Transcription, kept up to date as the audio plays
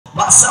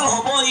Marcelo,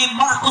 Robô e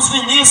Marcos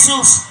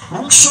Vinícius,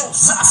 um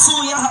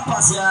showzaço e a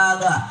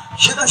rapaziada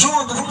chega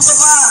junto, vamos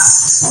tomar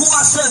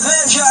uma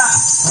cerveja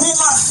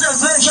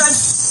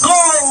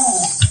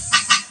Skol.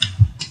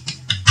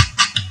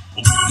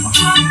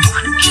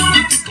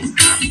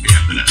 Tocar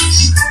pedras,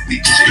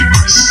 DJ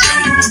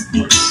Marcelo,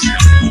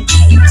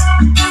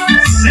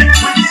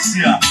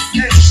 sequência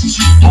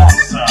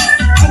estilosa,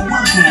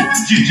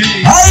 comando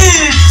DJ.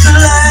 Aí,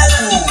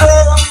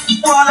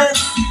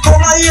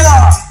 toma aí,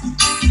 ó,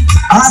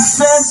 a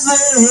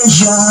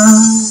cerveja.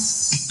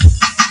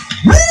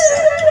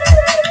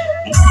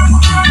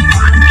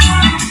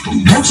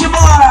 Vamos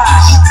embora.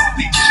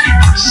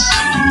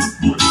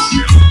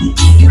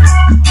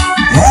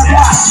 É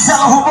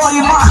Marcelo, Robô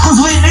e Marcos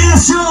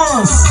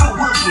Vinícius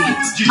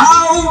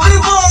ao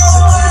vivo.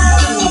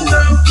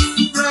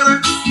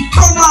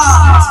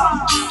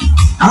 Toma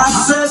a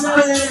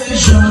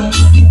cerveja.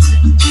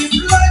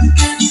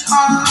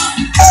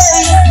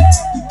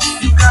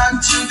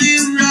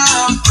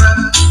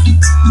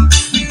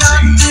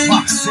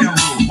 Marcelo,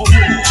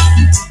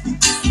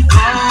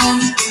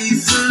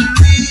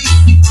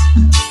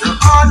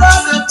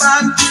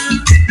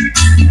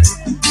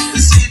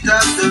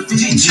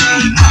 DJ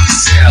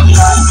Marcelo,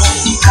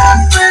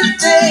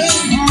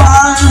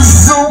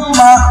 mais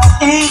uma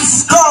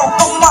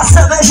Skol, uma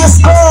cerveja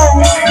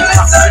Skol.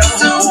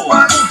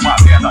 uma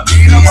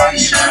verdadeira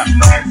máquina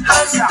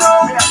de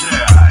tocar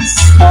pedras.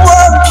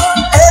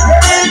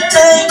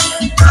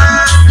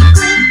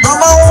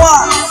 Toma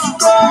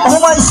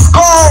uma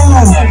Skol,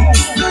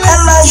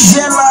 ela é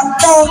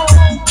gelada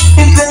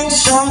e vem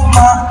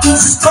tomar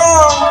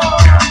Skol.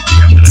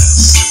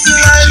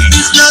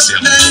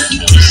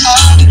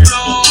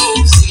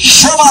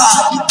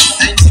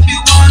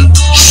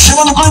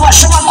 Chama no clima,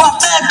 chama com a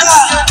teca.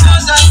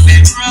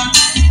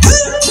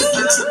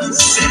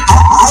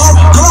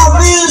 Alô,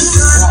 Clóvis.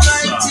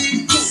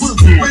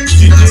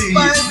 DJ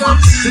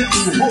Marcelo,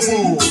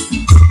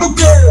 O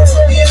quê?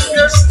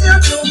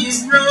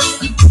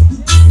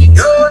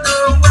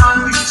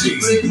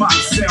 DJ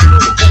Marcelo,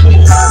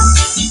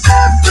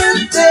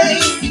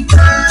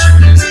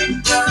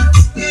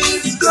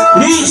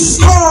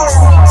 Skol.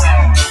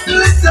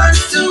 Listen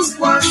to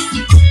what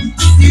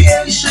the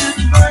ancient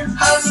man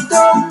has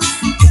done.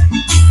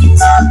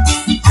 Not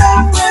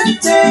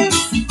everything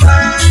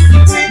that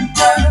with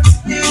that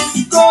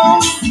is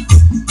gone.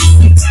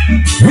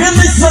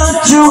 Listen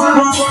to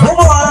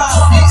vambora.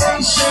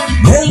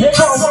 Vem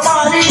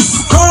tomar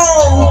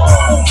Skol.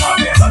 uma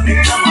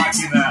verdadeira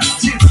máquina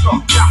de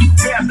tocar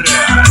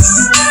pedras.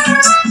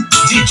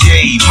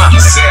 DJ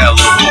Marcelo,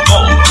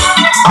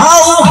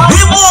 Ao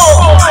vivo.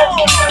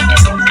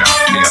 tocar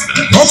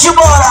pedras. Vamos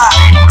embora.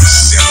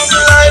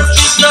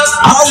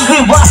 Ao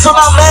vivaço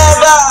na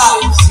Mega.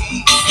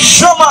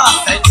 Chama.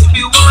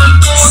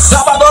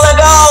 Sábado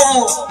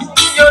legal.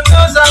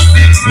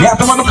 E a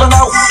turma do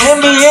canal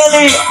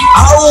MN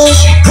ao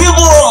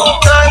vivo.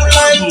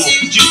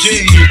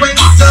 DJ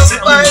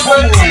Marcelo,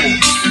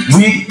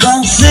 We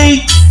can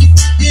see.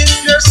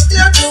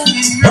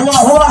 Vamos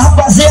lá,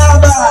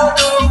 rapaziada.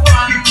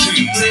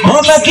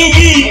 Como é que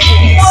diz?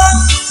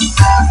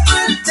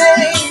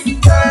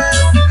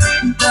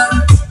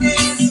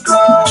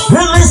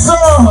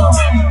 Listen.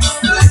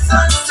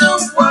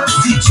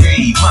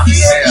 DJ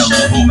Marcelo,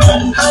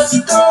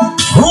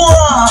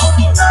 Rua.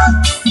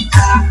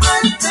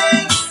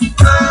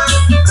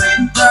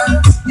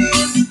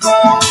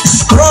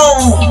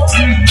 Scroll.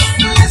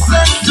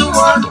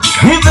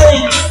 E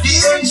vem.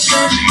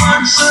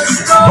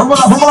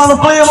 Vamos lá no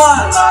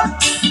clima.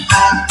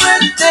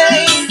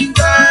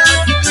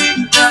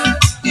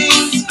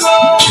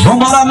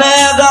 Vamos lá,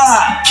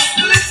 Mega.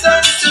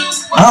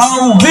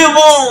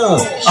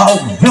 Ao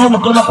vivo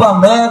no clima com a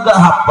Mega,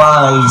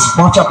 rapaz.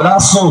 Forte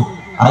abraço.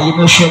 Aí,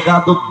 meu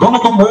chegado, dono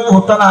do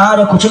morro, tá na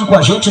área, curtindo com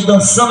a gente,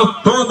 dançando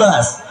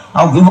todas.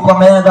 Ao vivo com a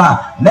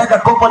Mega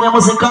Companhia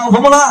Musical.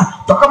 Vamos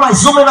lá, toca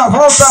mais uma e na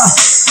volta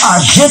a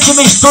gente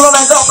mistura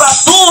legal pra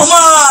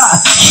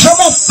turma.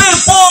 Chama o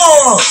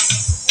Pipo.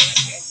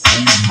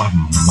 uma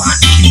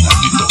máquina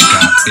de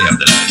tocar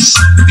pedras.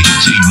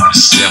 DJ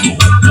Marcelo,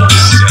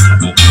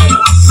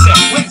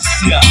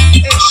 sequência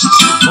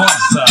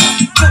estilosa,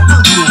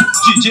 comando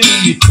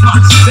DJ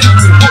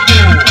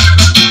Marcelo.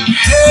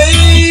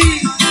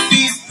 Hey,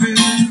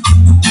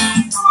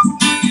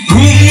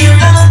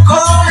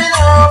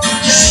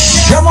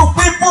 chama o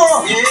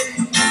Pipo.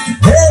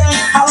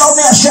 Ei, alô,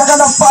 minha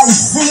chegada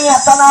paizinha,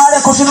 tá na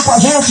área curtindo com a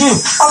gente.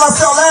 Alô,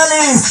 seu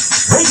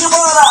Lelis, vem de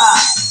embora.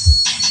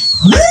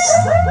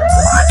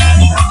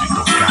 Máquina de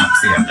tocar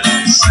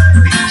pedras.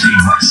 DJ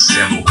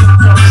Marcelo,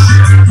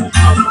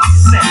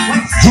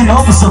 sequência. De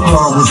novo, seu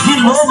Clóvis,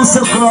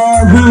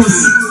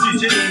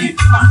 DJ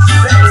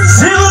Marcelo.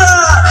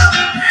 Segura.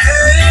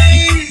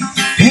 hey,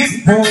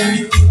 Pipo.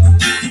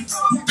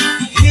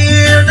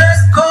 hear the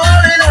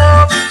calling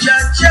of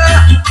Jah-Jah.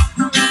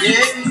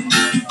 Yeah,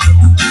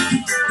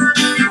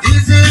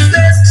 this is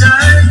the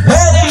time.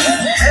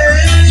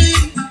 Hey,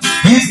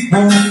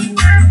 Pipo.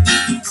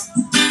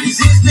 this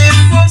is the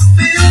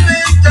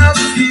fulfillment of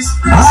this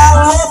promise.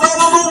 Alô,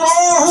 dono do morro.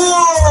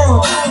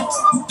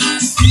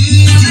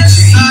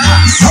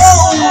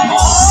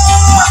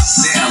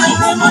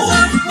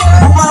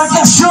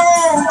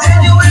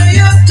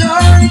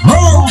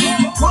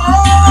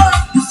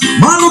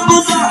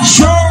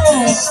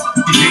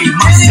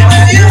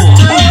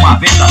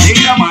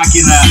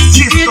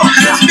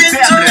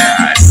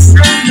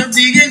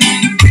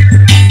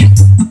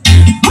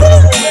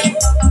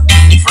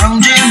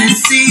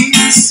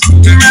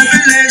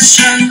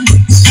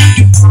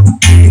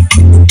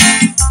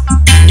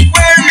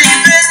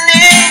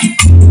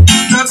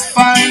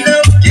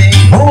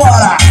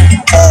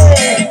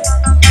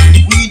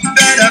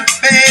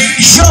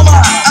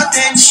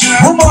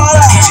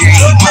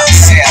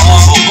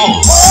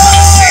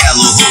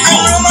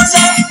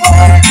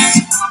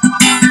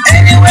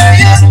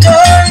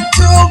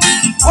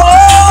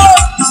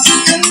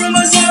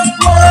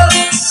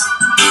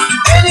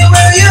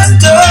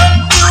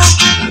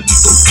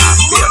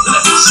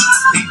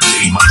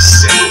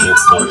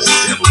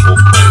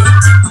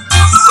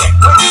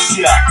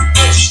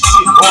 sequência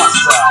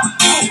estilosa.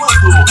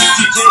 Comando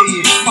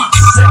DJ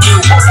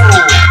Marcelo Robô.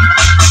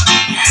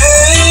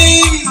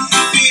 Hey,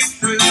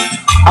 people.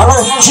 Alô,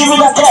 time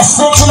da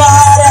Crescente na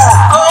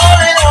área.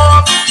 Calling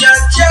up,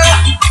 cha-cha.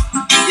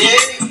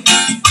 Yeah.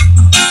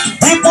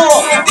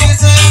 People,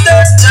 This is the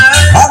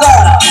time.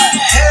 agora.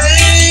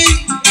 Hey,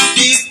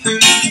 people.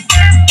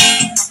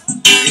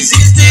 This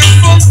is the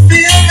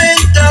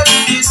fulfillment of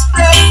this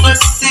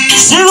prophecy.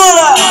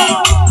 Segura.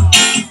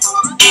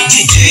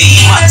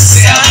 DJ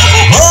Marcelo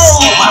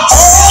Robô.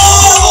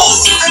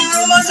 And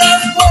rumors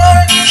of war.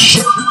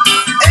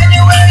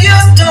 Anywhere you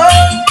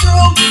turn to,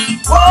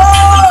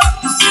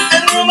 wars.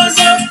 And rumors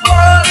of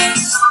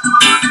wars.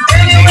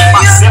 Anywhere you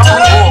Marcelo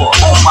turn,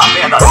 Robô, uma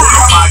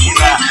verdadeira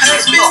máquina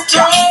de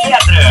tocar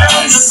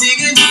pedras.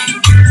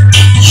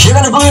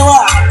 Chega no banho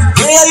lá.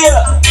 Vem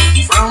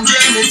aí. from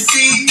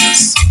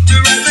Genesis to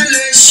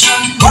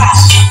Revelation, Vai.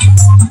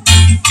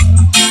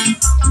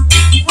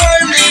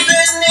 we're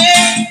living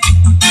in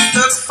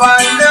the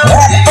final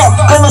É day.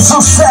 tocando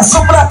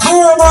sucesso pra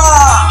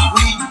turma.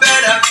 We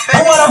better pay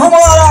Vambora,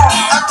 vambora.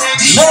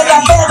 attention.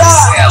 Pega, pega.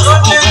 Marcelo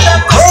Robô,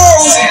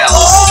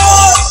 Marcelo.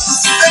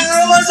 And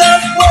rumors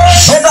of war,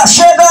 Chega,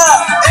 chega.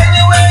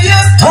 anywhere you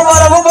turn,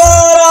 Vambora,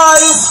 vambora.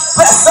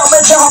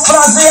 Especialmente a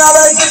rapaziada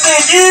aí que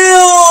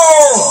pediu.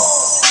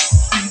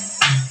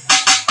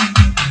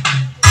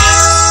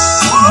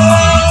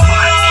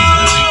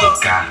 Máquina de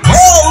tocar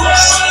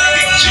pedras.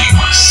 DJ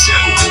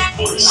Marcelo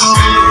Robô.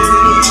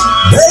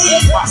 Vem,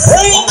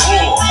 vem.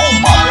 Robô,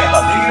 uma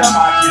verdadeira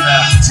máquina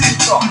de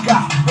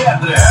tocar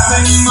pedras.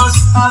 they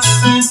must have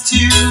sent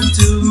you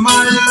to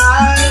my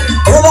life.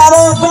 Ô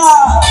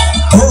garota.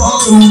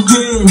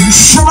 Oh,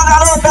 chama a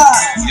garota.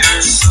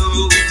 You're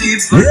so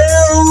divine.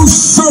 Eu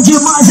sou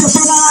demais, eu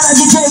tô na área,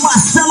 DJ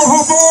Marcelo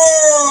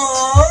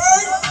Robô.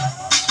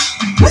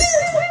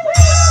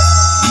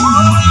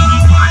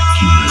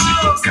 Máquina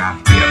de tocar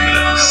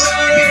pedras.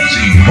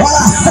 DJ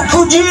Bora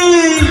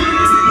sacudir.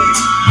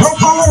 Vou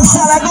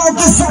balançar agora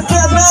que isso aqui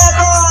é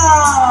mega.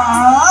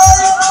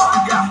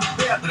 tocar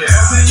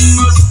pedras. They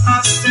must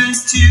have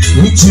sent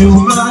you Into to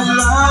my my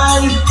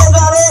life. Ô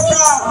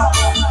garota,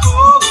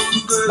 Oh,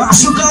 girl,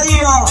 machuca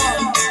aí, ó.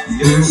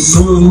 you're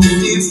so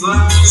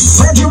divine.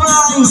 Sou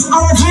demais,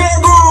 alô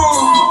Diego.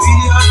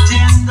 With your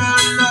tender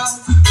love,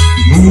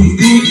 you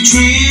be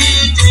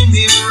treating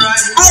me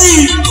right.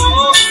 Aí,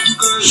 Oh,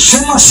 girl,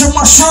 chama,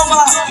 chama,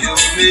 chama. you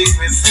make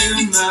me feel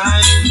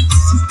nice.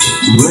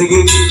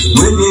 Reggae,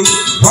 reggae,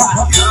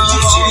 vai.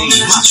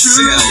 DJ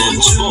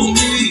Marcelo Robô.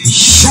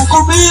 Chá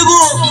comigo,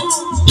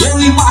 eu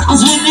e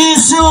Marcos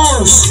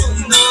Vinícius.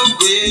 The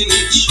way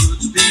it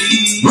should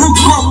be. No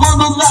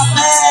comando da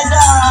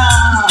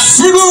mega.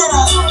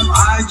 Segura.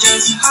 I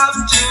just have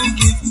to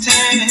give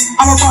thanks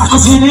Alô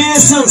Marcos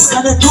Vinícius,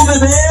 cadê tu,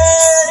 bebê?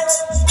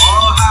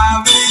 for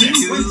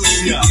having you with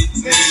Sequência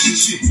me.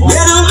 estilosa.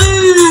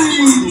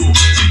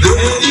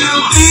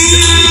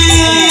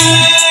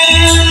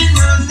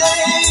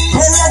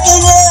 Ele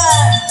quem é?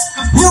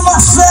 E o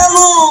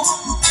Marcelo?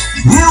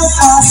 E o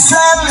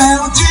Marcelo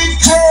é o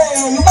DJ.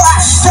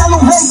 Marcelo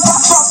vem pra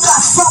tocar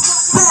essa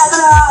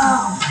pedra.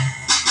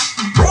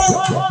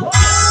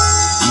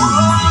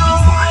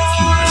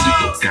 Máquina de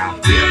tocar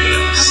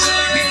pedras.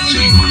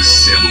 DJ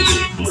Marcelo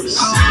Robô.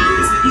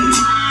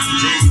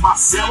 DJ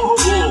Marcelo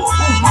Robô,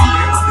 uma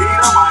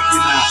verdadeira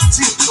máquina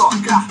de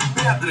tocar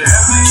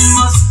pedras. They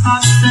must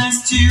have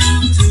sent you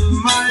to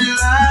my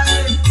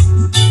life.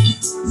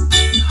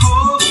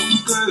 Oh,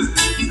 girl,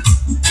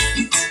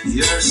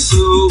 you're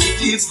so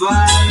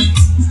divine.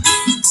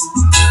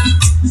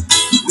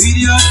 With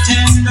your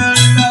tender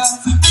love,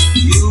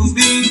 you've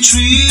been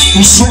treating.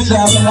 E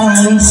chega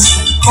mais.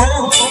 Ô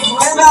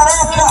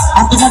garota,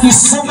 a turma de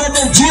São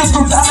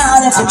Benedito tá na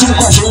área curtindo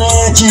com a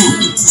gente.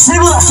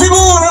 Segura,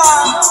 segura.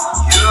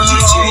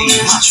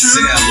 DJ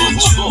Marcelo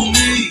Robô.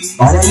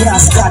 Olha aí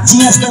as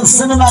gatinhas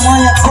dançando na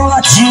manhã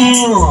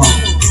coladinho.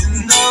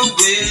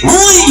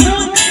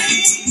 Ui!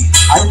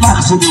 Aí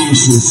Marcos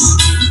Vinícius,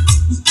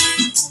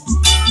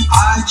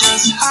 I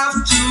just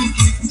have to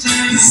give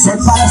thanks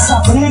separa essa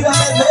briga,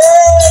 bebê.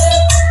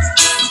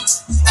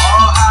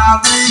 for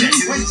having you.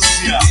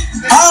 Sequência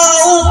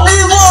Ao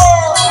vivo!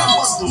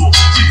 Comando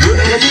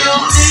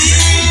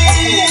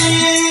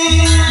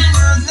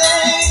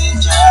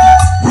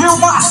E o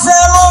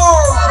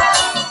Marcelo?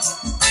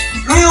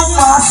 E o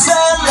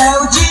Marcelo é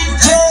o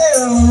DJ.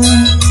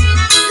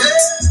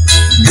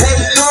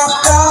 Vem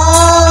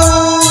tocar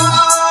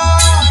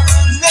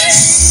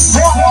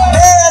só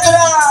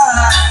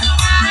pedra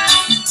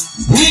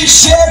e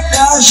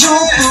chega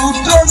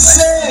junto pra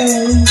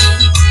você.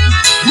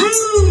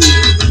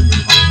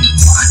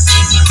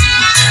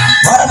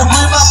 Bora do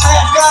clima,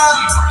 pega.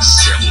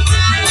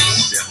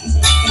 Marcelo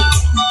Robô.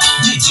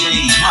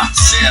 DJ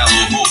Marcelo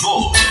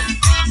Robô.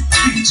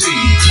 DJ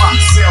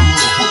Marcelo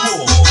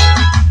Robô.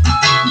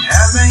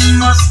 Heaven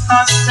must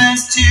have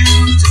sent you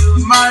to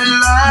my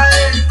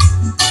life.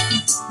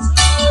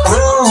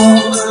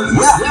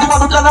 E a turma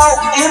do canal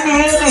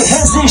MN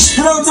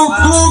registrando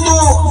tudo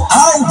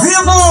ao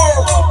vivo.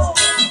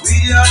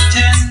 With your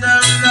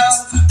tender love,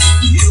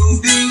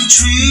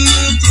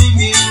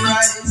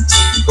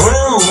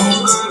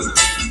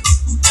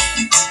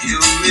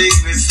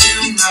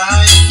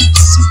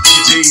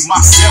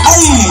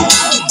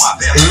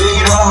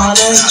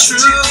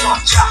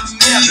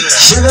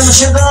 Vinícius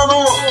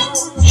chegando.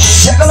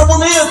 Chegando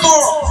bonito.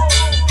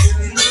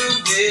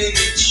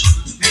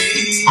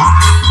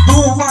 A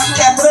turma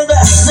quebrando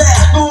é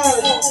certo.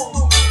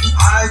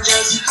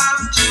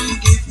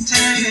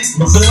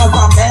 No clima com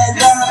a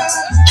Mega.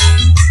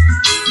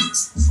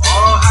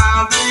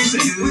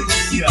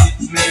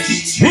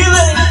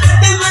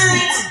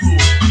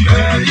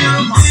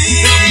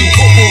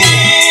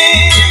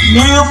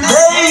 Meu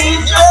baby.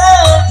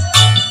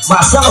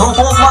 Marcelo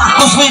Robô,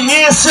 Marcos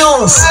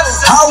Vinícius,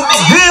 ao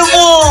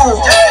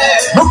vivo.